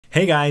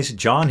Hey guys,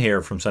 John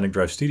here from Sonic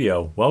Drive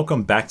Studio.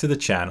 Welcome back to the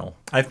channel.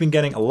 I've been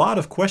getting a lot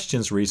of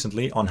questions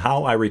recently on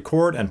how I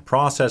record and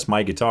process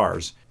my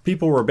guitars.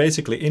 People were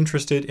basically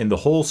interested in the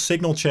whole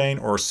signal chain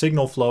or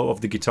signal flow of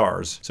the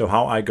guitars. So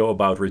how I go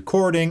about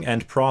recording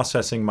and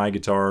processing my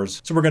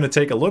guitars. So we're going to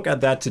take a look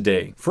at that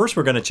today. First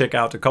we're going to check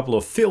out a couple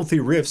of filthy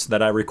riffs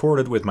that I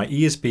recorded with my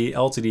ESP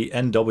LTD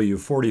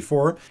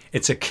NW44.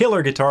 It's a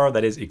killer guitar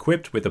that is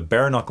equipped with a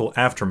Bareknuckle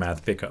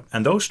Aftermath pickup.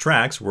 And those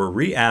tracks were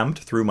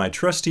reamped through my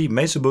trusty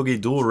Mesa Boogie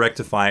dual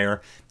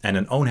rectifier and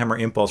an Ownhammer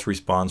impulse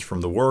response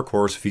from the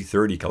Workhorse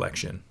V30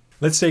 collection.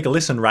 Let's take a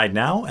listen right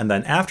now, and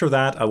then after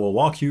that I will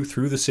walk you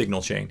through the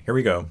signal chain. Here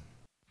we go.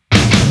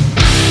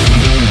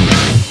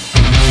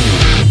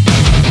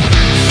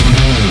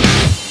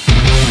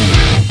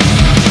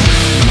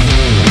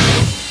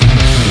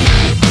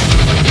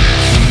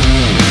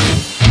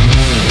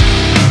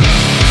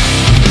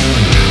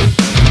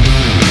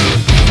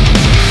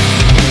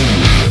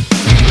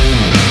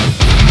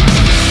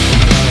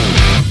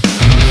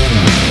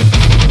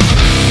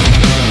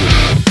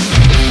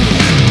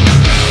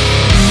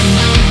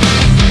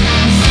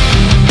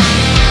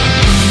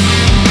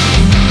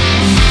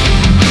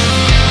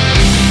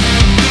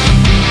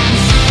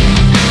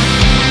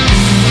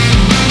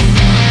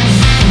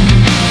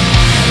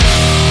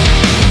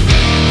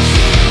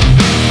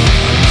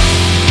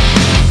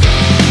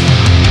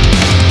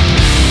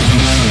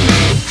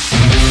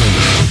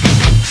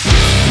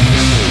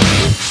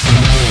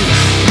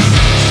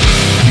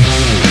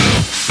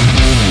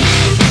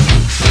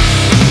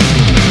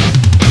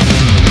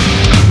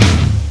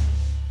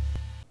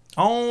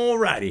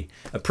 Alrighty,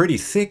 a pretty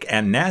thick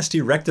and nasty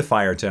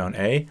rectifier tone,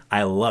 eh?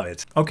 I love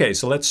it. Okay,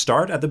 so let's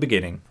start at the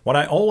beginning. What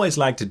I always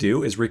like to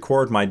do is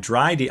record my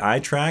dry DI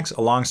tracks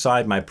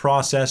alongside my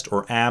processed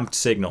or amped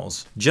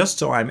signals, just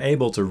so I'm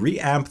able to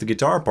reamp the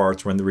guitar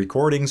parts when the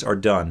recordings are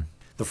done.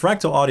 The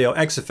Fractal Audio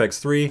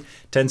XFX3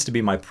 tends to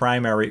be my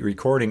primary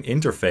recording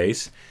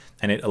interface,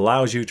 and it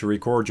allows you to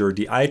record your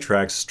DI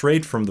tracks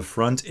straight from the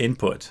front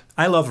input.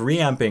 I love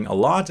reamping a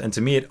lot, and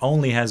to me it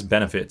only has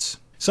benefits.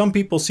 Some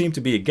people seem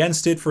to be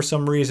against it for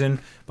some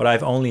reason, but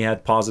I've only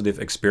had positive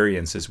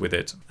experiences with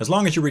it. As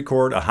long as you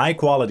record a high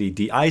quality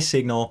DI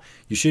signal,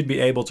 you should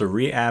be able to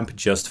reamp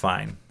just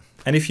fine.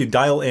 And if you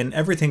dial in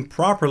everything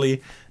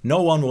properly,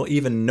 no one will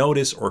even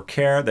notice or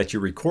care that you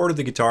recorded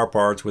the guitar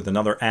parts with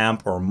another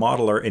amp or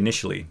modeler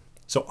initially.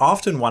 So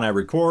often when I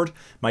record,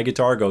 my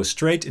guitar goes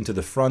straight into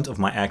the front of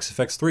my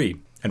XFX3.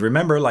 And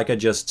remember, like I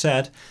just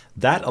said,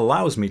 that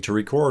allows me to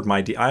record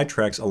my DI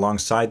tracks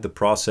alongside the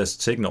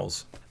processed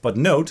signals. But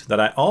note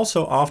that I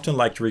also often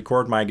like to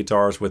record my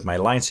guitars with my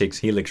Line 6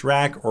 Helix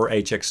Rack or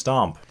HX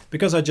Stomp,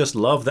 because I just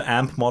love the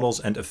amp models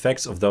and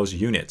effects of those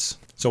units.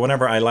 So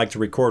whenever I like to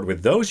record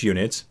with those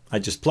units, I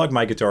just plug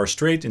my guitar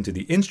straight into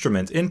the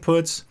instrument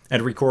inputs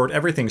and record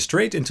everything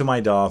straight into my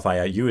DAW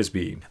via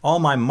USB. All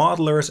my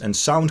modelers and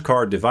sound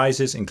card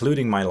devices,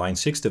 including my Line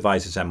 6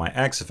 devices and my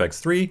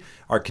XFX3,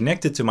 are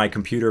connected to my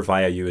computer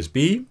via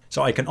USB,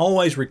 so I can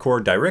always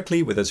record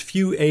directly with as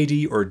few AD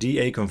or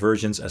DA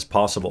conversions as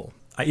possible.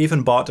 I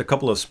even bought a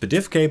couple of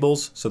SPDIF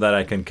cables so that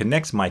I can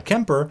connect my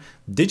Kemper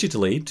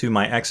digitally to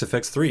my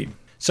XFX3.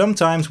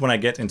 Sometimes when I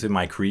get into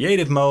my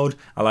creative mode,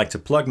 I like to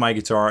plug my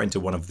guitar into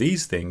one of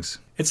these things.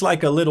 It's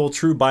like a little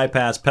true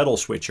bypass pedal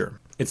switcher.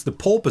 It's the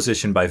Pole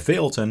Position by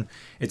Vailton.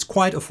 It's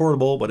quite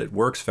affordable, but it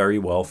works very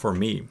well for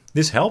me.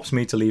 This helps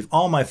me to leave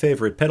all my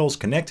favorite pedals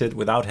connected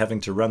without having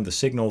to run the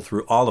signal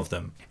through all of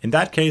them. In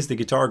that case, the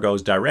guitar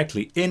goes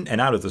directly in and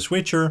out of the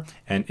switcher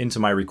and into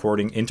my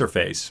recording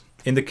interface.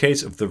 In the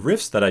case of the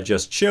riffs that I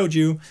just showed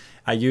you,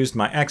 I used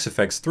my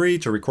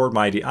XFX3 to record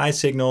my DI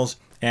signals,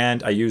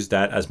 and I used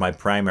that as my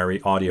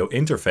primary audio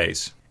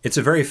interface. It's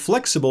a very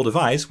flexible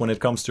device when it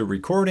comes to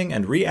recording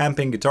and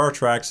reamping guitar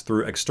tracks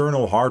through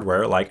external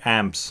hardware like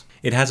amps.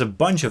 It has a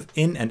bunch of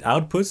in and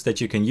outputs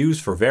that you can use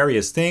for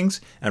various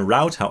things and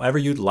route however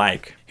you'd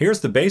like.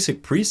 Here's the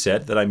basic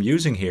preset that I'm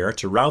using here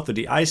to route the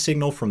DI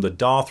signal from the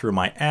DAW through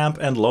my amp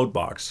and load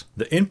box.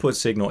 The input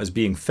signal is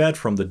being fed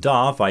from the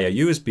DAW via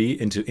USB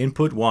into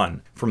input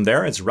 1. From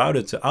there it's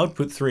routed to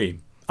output 3.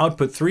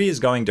 Output 3 is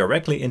going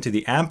directly into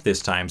the amp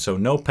this time, so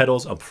no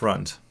pedals up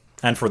front.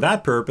 And for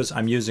that purpose,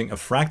 I'm using a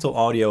Fractal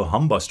Audio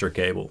Humbuster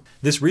cable.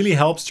 This really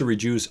helps to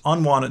reduce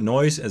unwanted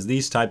noise, as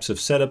these types of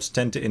setups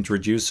tend to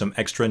introduce some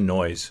extra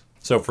noise.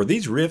 So for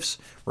these riffs,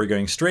 we're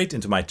going straight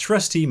into my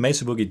trusty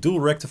Mesa Boogie dual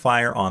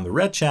rectifier on the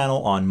red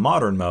channel on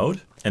modern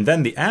mode. And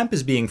then the amp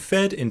is being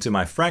fed into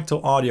my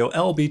Fractal Audio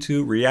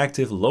LB2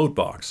 reactive load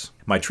box.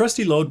 My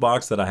trusty load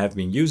box that I have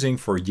been using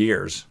for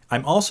years.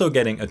 I'm also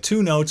getting a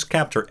 2-notes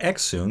Captor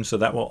X soon, so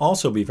that will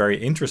also be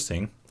very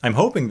interesting. I'm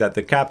hoping that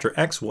the Captor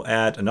X will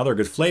add another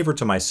good flavor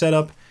to my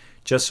setup,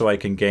 just so I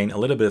can gain a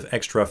little bit of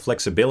extra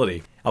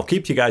flexibility. I'll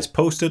keep you guys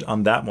posted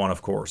on that one,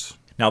 of course.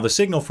 Now the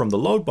signal from the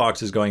load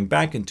box is going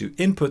back into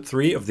input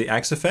 3 of the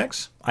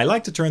XFX. I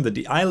like to turn the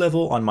DI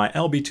level on my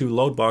LB2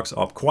 load box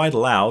up quite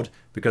loud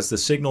because the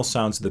signal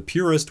sounds the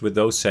purest with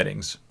those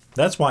settings.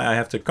 That's why I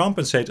have to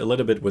compensate a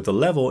little bit with the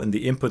level in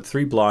the input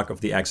 3 block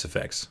of the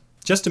XFX.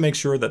 just to make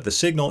sure that the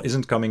signal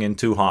isn't coming in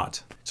too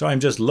hot. So I'm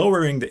just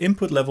lowering the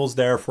input levels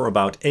there for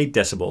about 8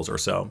 decibels or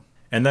so.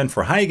 And then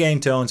for high gain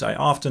tones, I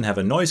often have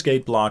a noise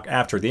gate block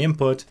after the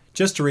input,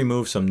 just to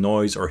remove some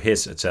noise or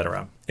hiss,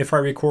 etc. If I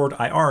record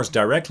IRs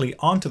directly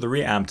onto the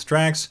reamped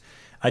tracks,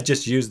 I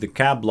just use the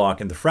cab block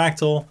in the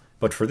fractal,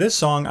 but for this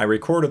song I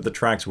recorded the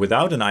tracks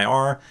without an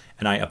IR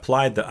and I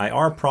applied the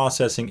IR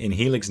processing in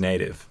Helix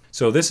Native.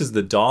 So this is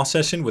the DAW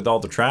session with all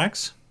the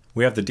tracks.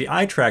 We have the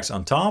DI tracks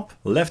on top,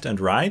 left and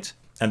right,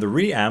 and the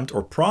reamped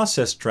or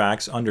processed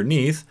tracks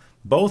underneath,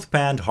 both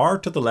panned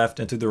hard to the left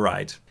and to the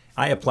right.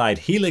 I applied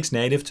Helix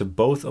Native to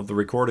both of the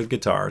recorded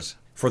guitars.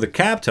 For the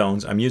cab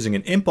tones, I'm using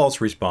an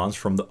impulse response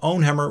from the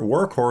Ownhammer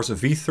Workhorse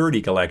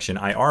V30 collection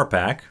IR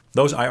pack.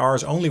 Those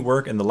IRs only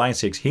work in the Line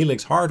 6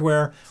 Helix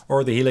hardware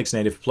or the Helix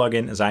Native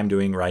plugin, as I'm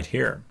doing right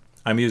here.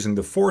 I'm using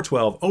the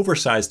 412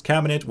 oversized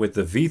cabinet with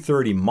the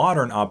V30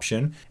 modern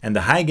option and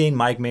the high gain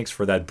mic mix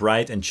for that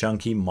bright and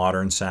chunky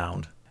modern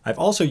sound. I've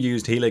also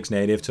used Helix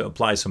Native to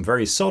apply some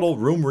very subtle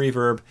room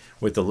reverb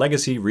with the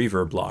Legacy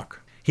reverb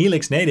block.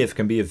 Helix Native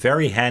can be a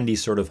very handy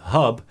sort of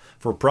hub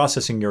for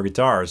processing your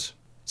guitars,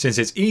 since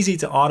it's easy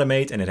to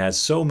automate and it has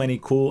so many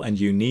cool and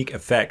unique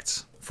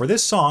effects. For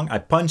this song, I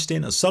punched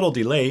in a subtle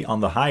delay on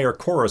the higher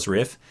chorus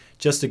riff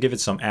just to give it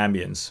some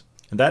ambience.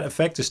 And that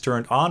effect is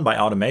turned on by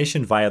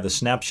automation via the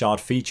snapshot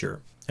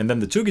feature. And then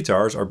the two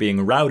guitars are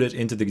being routed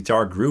into the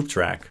guitar group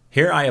track.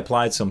 Here I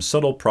applied some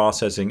subtle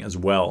processing as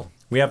well.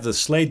 We have the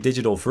Slate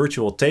Digital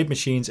Virtual Tape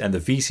Machines and the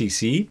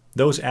VCC.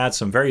 Those add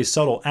some very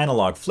subtle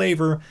analog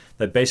flavor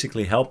that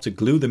basically help to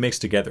glue the mix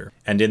together.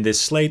 And in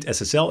this Slate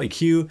SSL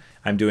EQ,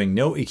 I'm doing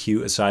no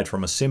EQ aside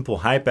from a simple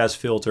high-pass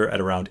filter at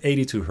around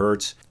 82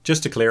 Hz,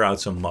 just to clear out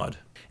some mud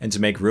and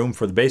to make room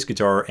for the bass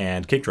guitar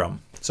and kick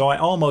drum. So I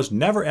almost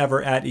never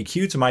ever add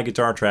EQ to my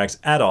guitar tracks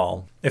at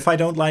all. If I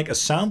don't like a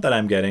sound that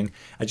I'm getting,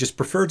 I just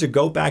prefer to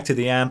go back to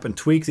the amp and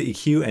tweak the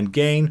EQ and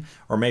gain,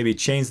 or maybe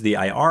change the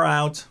IR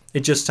out. It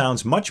just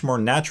sounds much more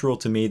natural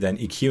to me than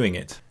EQing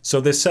it. So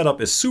this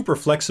setup is super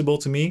flexible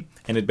to me,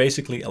 and it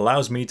basically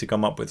allows me to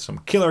come up with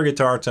some killer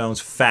guitar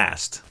tones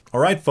fast.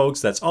 Alright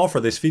folks, that's all for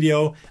this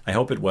video. I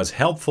hope it was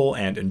helpful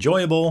and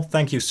enjoyable.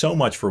 Thank you so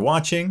much for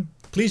watching.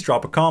 Please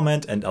drop a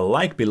comment and a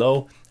like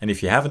below, and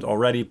if you haven't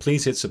already,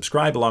 please hit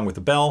subscribe along with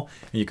the bell,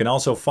 and you can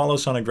also follow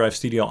Sonic Drive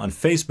Studio on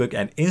Facebook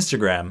and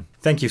Instagram.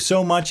 Thank you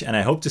so much, and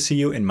I hope to see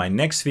you in my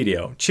next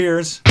video.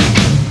 Cheers!